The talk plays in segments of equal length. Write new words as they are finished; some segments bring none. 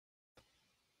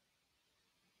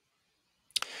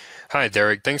Hi,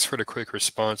 Derek. Thanks for the quick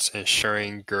response and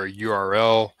sharing your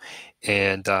URL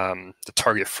and the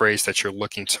target phrase that you're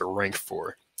looking to rank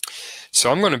for.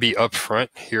 So I'm going to be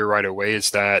upfront here right away is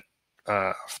that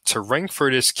uh, to rank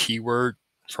for this keyword,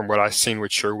 from what I've seen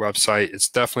with your website, it's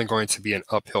definitely going to be an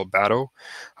uphill battle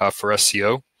for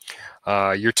SEO.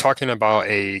 You're talking about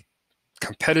a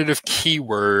competitive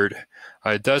keyword.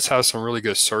 It does have some really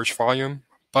good search volume,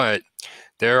 but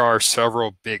there are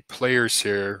several big players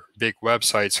here, big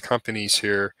websites, companies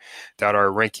here that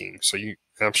are ranking.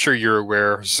 I'm sure you're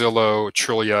aware, Zillow,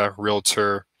 Trulia,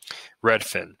 Realtor,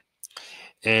 Redfin.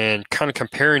 And kind of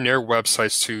comparing their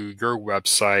websites to your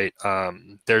website,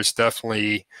 there's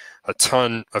definitely a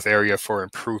ton of area for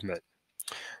improvement.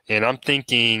 And I'm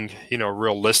thinking,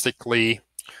 realistically,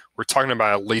 we're talking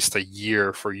about at least a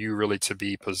year for you really to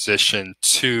be positioned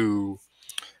to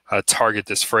target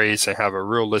this phrase and have a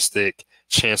realistic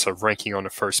chance of ranking on the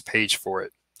first page for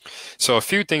it. So a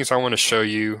few things I want to show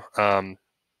you.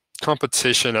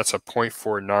 Competition, that's a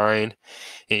 0.49. And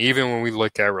even when we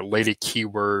look at related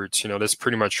keywords, this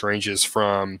pretty much ranges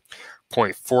from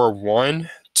 0.41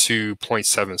 to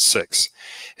 0.76.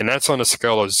 And that's on a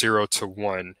scale of 0 to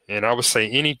 1. And I would say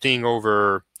anything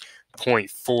over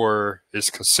 0.4 is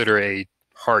considered a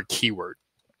hard keyword.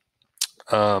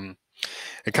 And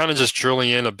kind of just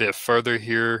drilling in a bit further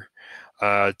here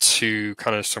to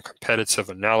kind of some competitive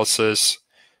analysis.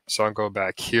 So I'll go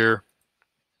back here.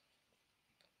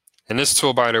 And this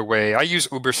tool, by the way, I use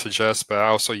Ubersuggest, but I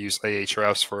also use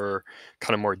Ahrefs for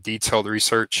kind of more detailed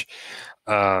research.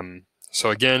 So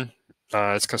again,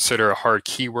 it's considered a hard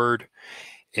keyword.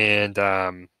 And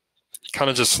kind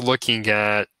of just looking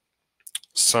at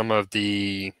some of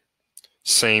the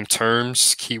same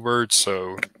terms, keywords,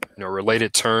 so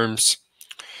related terms.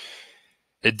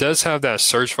 It does have that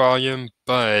search volume,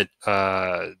 but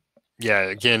yeah,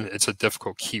 again, it's a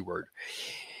difficult keyword.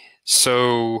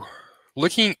 So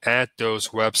looking at those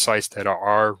websites that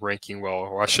are ranking well,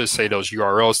 or I should say those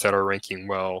URLs that are ranking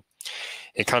well,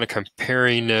 and kind of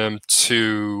comparing them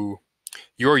to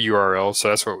your URL, so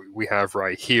that's what we have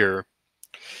right here.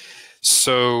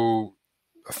 So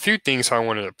a few things I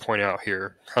wanted to point out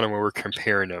here, kind of when we're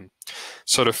comparing them.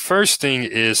 So the first thing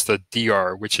is the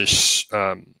DR, which is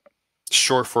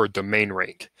short for domain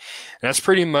rank. And that's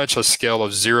pretty much a scale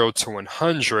of 0 to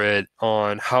 100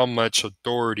 on how much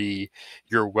authority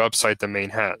your website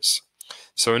domain has.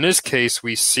 So in this case,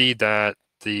 we see that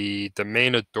the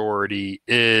domain authority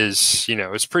is,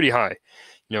 it's pretty high.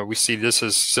 We see this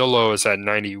is Zillow is at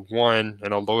 91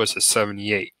 and the lowest is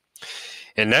 78.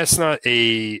 And that's not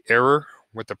a error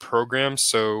with the program.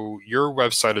 So your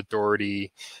website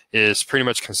authority is pretty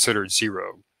much considered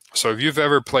 0. So if you've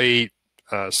ever played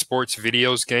sports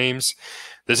videos games,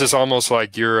 this is almost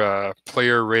like you're a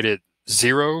player rated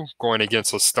 0 going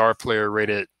against a star player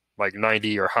rated like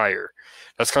 90 or higher.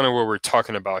 That's kind of what we're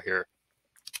talking about here.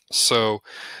 So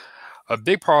a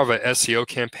big part of an SEO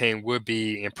campaign would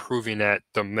be improving that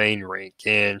domain rank.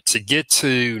 And to get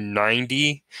to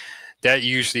 90, that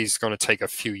usually is going to take a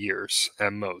few years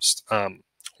at most.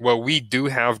 What we do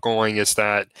have going is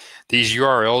that these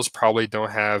URLs probably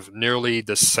don't have nearly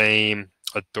the same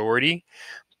authority,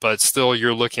 but still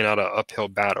you're looking at an uphill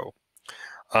battle.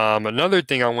 Another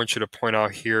thing I want you to point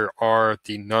out here are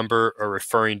the number of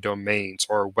referring domains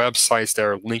or websites that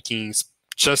are linking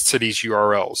just to these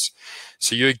URLs.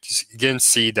 So you again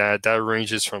see that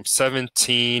ranges from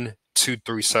 17 to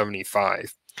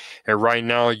 375. And right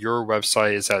now your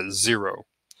website is at 0.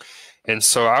 And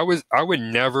so I would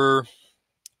never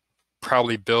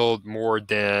probably build more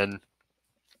than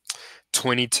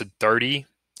 20 to 30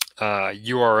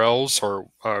 URLs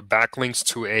or backlinks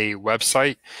to a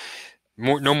website,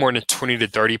 no more than 20 to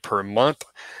 30 per month,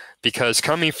 because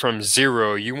coming from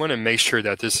 0, you want to make sure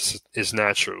that this is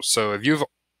natural. So if you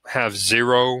have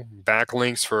 0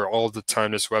 backlinks for all the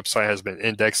time this website has been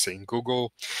indexed in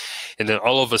Google, and then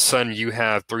all of a sudden you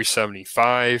have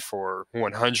 375 or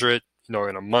 100,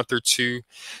 in a month or two,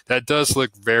 that does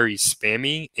look very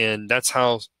spammy, and that's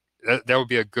how that would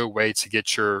be a good way to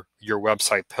get your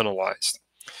website penalized.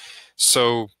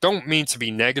 So don't mean to be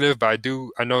negative, but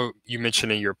I know you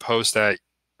mentioned in your post that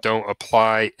don't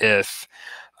apply if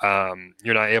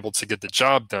you're not able to get the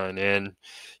job done. And,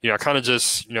 I kind of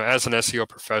just, as an SEO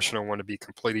professional, want to be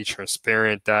completely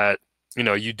transparent that,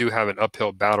 you do have an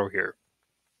uphill battle here.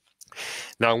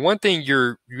 Now, one thing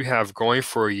you have going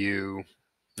for you,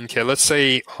 okay, let's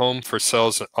say home for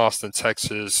sales in Austin,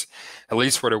 Texas, at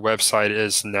least where the website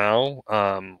is now,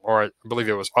 or I believe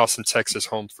it was Austin, Texas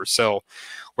home for sale.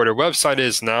 Where the website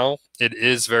is now, it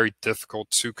is very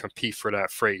difficult to compete for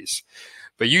that phrase.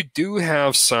 But you do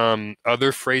have some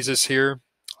other phrases here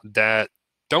that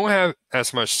don't have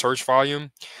as much search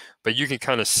volume, but you can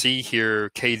kind of see here,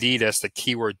 KD, that's the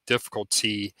keyword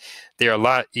difficulty. They're a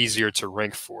lot easier to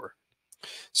rank for.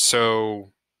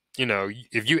 So,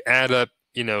 if you add up,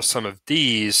 some of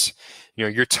these,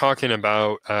 you're talking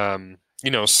about,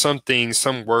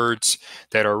 some words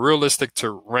that are realistic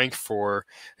to rank for,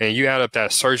 and you add up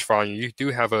that search volume, you do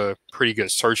have a pretty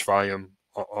good search volume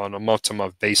on a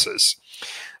month-to-month basis.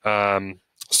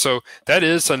 So that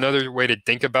is another way to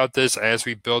think about this as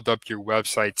we build up your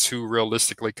website to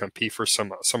realistically compete for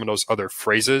some of those other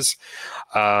phrases.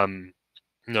 A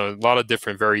lot of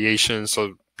different variations.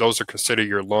 So those are considered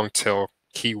your long tail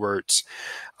keywords.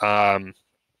 Now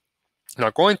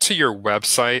going to your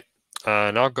website,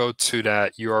 and I'll go to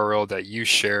that URL that you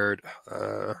shared.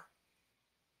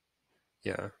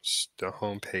 It's the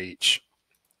home page.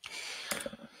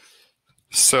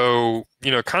 So,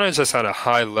 kind of just at a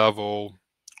high level,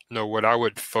 what I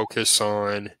would focus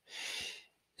on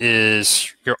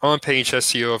is your on-page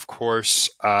SEO, of course.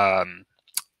 I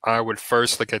would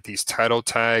first look at these title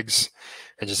tags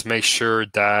and just make sure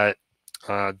that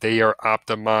they are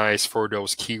optimized for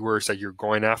those keywords that you're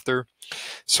going after.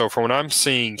 So from what I'm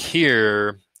seeing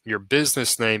here, your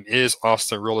business name is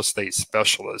Austin Real Estate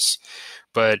Specialist,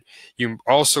 but you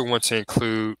also want to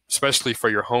include, especially for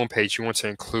your homepage, you want to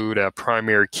include a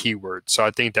primary keyword. So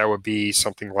I think that would be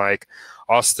something like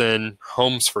Austin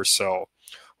Homes for Sale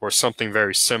or something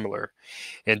very similar.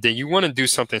 And then you want to do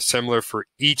something similar for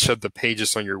each of the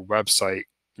pages on your website,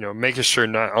 making sure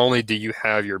not only do you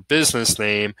have your business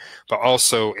name, but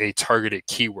also a targeted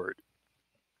keyword.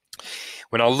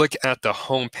 When I look at the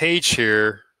home page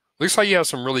here, looks like you have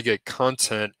some really good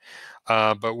content,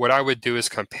 but what I would do is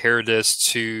compare this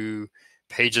to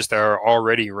pages that are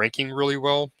already ranking really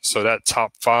well. So that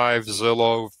top 5,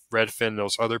 Zillow, Redfin,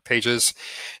 those other pages,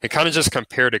 and kind of just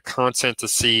compare the content to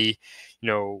see,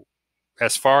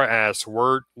 as far as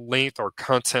word length or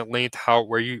content length,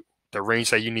 the range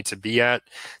that you need to be at.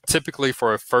 Typically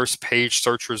for a first page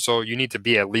search result, you need to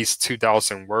be at least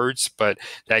 2,000 words, but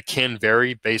that can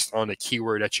vary based on the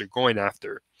keyword that you're going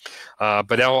after. But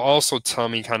that will also tell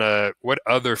me kind of what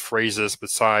other phrases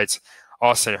besides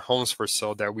Austin Homes for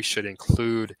Sale that we should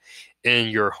include in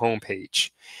your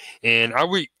homepage. And I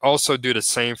would also do the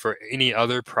same for any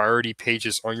other priority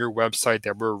pages on your website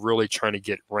that we're really trying to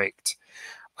get ranked.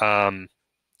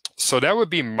 So that would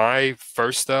be my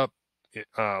first step,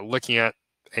 looking at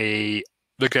the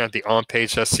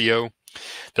on-page SEO.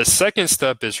 The second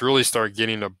step is really start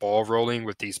getting the ball rolling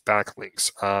with these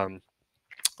backlinks.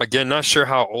 Again, not sure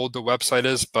how old the website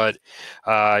is, but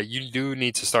you do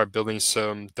need to start building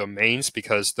some domains,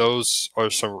 because those are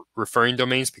some referring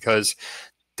domains, because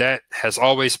that has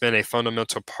always been a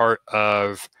fundamental part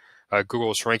of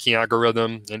Google's ranking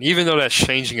algorithm. And even though that's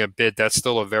changing a bit, that's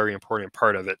still a very important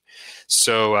part of it.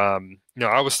 So,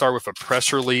 I would start with a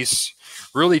press release,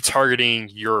 really targeting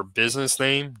your business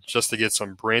name just to get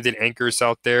some branded anchors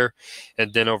out there.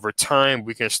 And then over time,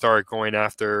 we can start going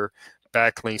after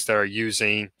backlinks that are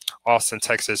using Austin,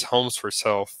 Texas Homes for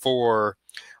Sale for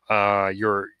for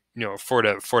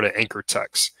the anchor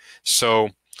text. So,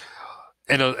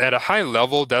 at a high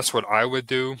level, that's what I would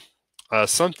do.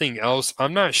 Something else,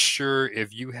 I'm not sure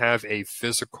if you have a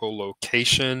physical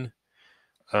location.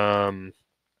 I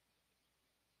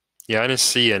didn't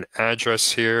see an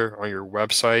address here on your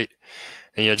website.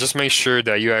 And just make sure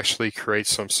that you actually create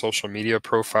some social media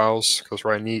profiles, because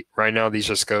right now these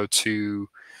just go to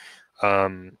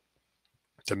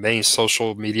the main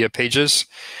social media pages.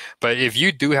 But if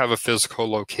you do have a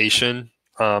physical location,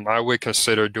 I would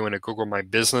consider doing a Google My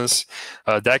Business.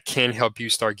 That can help you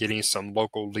start getting some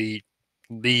local lead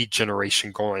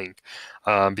generation going,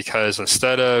 because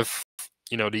instead of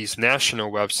these national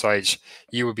websites,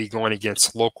 you would be going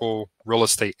against local real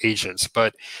estate agents.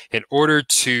 But in order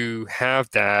to have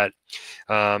that,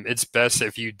 it's best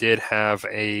if you did have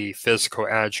a physical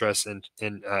address in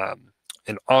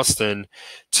Austin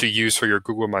to use for your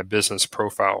Google My Business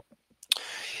profile.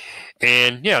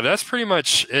 And that's pretty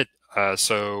much it.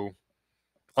 So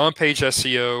on-page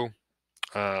SEO,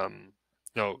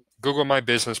 Google My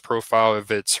Business profile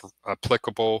if it's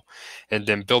applicable, and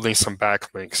then building some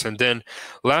backlinks. And then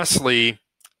lastly,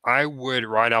 I would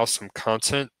write out some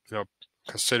content.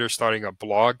 Consider starting a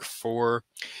blog for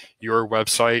your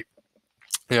website.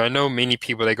 I know many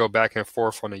people, they go back and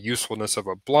forth on the usefulness of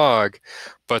a blog,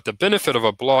 but the benefit of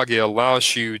a blog, it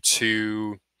allows you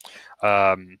to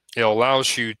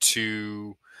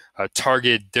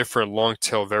target different long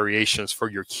tail variations for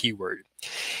your keyword.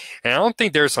 And I don't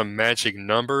think there's a magic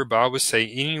number, but I would say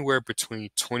anywhere between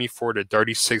 24 to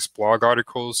 36 blog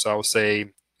articles. I would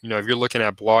say if you're looking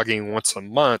at blogging once a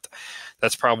month,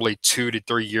 that's probably 2 to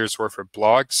 3 years worth of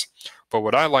blogs. But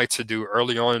what I like to do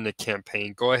early on in the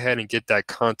campaign, go ahead and get that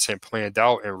content planned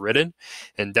out and written.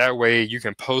 And that way you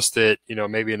can post it,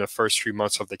 maybe in the first 3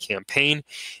 months of the campaign.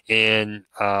 And,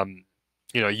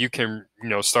 you can,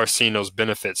 start seeing those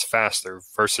benefits faster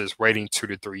versus waiting 2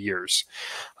 to 3 years.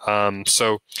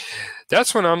 So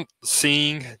that's what I'm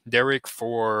seeing, Derek,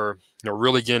 for,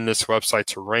 really getting this website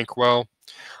to rank well.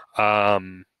 I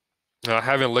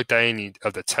haven't looked at any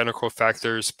of the technical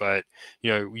factors, but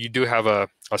you do have a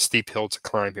steep hill to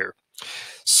climb here.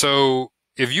 So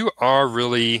if you are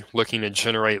really looking to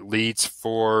generate leads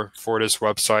for this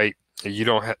website, you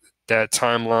don't have that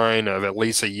timeline of at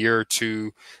least a year or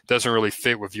two doesn't really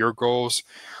fit with your goals.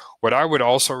 What I would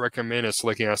also recommend is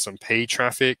looking at some paid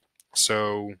traffic.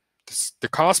 So the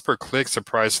cost per click,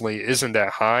 surprisingly, isn't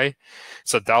that high.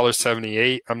 It's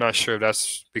 $1.78. I'm not sure if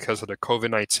that's because of the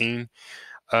COVID-19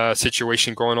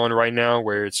 situation going on right now,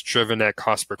 where it's driven that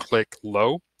cost per click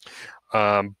low.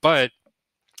 But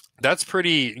that's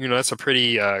pretty, that's a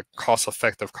pretty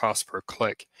cost-effective cost per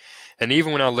click. And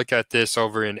even when I look at this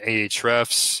over in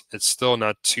Ahrefs, it's still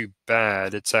not too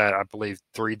bad. It's at, I believe,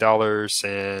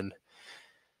 $3.78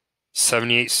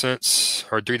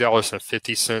 or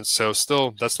 $3.50. So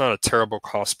still, that's not a terrible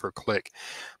cost per click.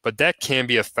 But that can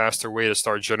be a faster way to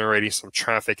start generating some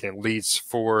traffic and leads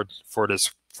for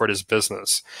this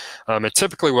business. And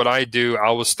typically what I do, I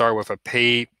will start with a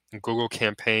paid Google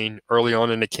campaign early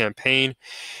on in the campaign.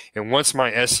 And once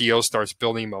my SEO starts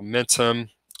building momentum,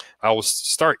 I will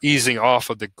start easing off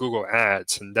of the Google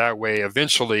ads. And that way,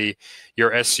 eventually,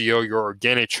 your SEO, your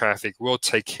organic traffic will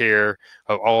take care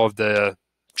of all of the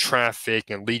traffic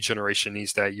and lead generation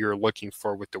needs that you're looking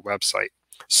for with the website.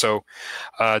 So,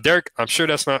 Derek, I'm sure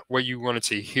that's not what you wanted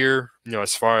to hear,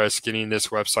 as far as getting this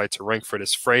website to rank for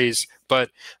this phrase, but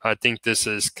I think this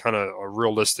is kind of a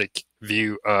realistic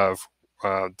view of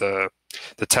the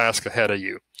task ahead of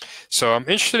you. So I'm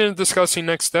interested in discussing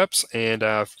next steps, and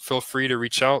feel free to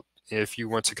reach out if you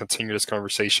want to continue this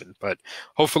conversation. But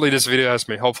hopefully this video has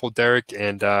been helpful, Derek,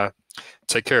 and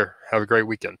take care. Have a great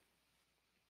weekend.